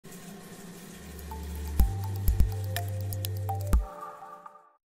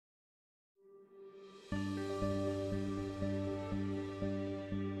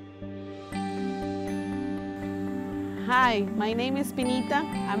Hi, my name is Pinita.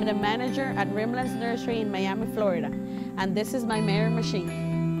 I'm the manager at Rimlands Nursery in Miami, Florida, and this is my Mayer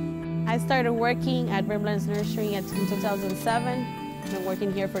machine. I started working at Rimlands Nursery in 2007. I've been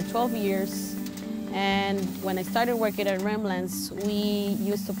working here for 12 years, and when I started working at Rimlands, we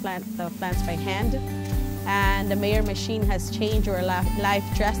used to plant the plants by hand, and the Mayer machine has changed our life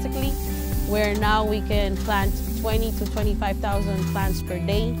drastically, where now we can plant 20 to 25,000 plants per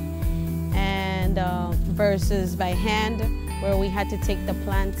day, and versus by hand, where we had to take the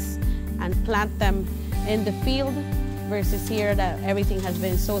plants and plant them in the field, versus here that everything has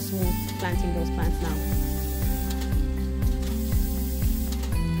been so smooth planting those plants now.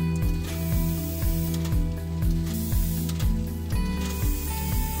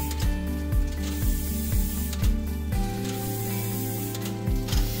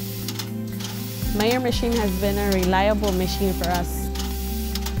 Mayer machine has been a reliable machine for us.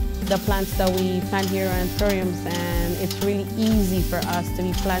 The plants that we plant here are anthuriums, and it's really easy for us to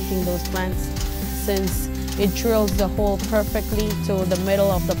be planting those plants since it drills the hole perfectly to the middle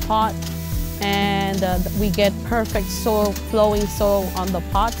of the pot, and we get perfect soil, flowing soil on the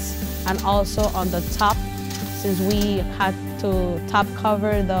pots and also on the top, since we had to top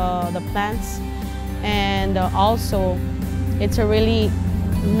cover the plants. And also it's a really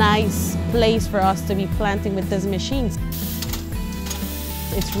nice place for us to be planting with these machines.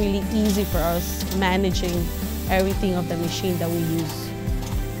 It's really easy for us managing everything of the machine that we use.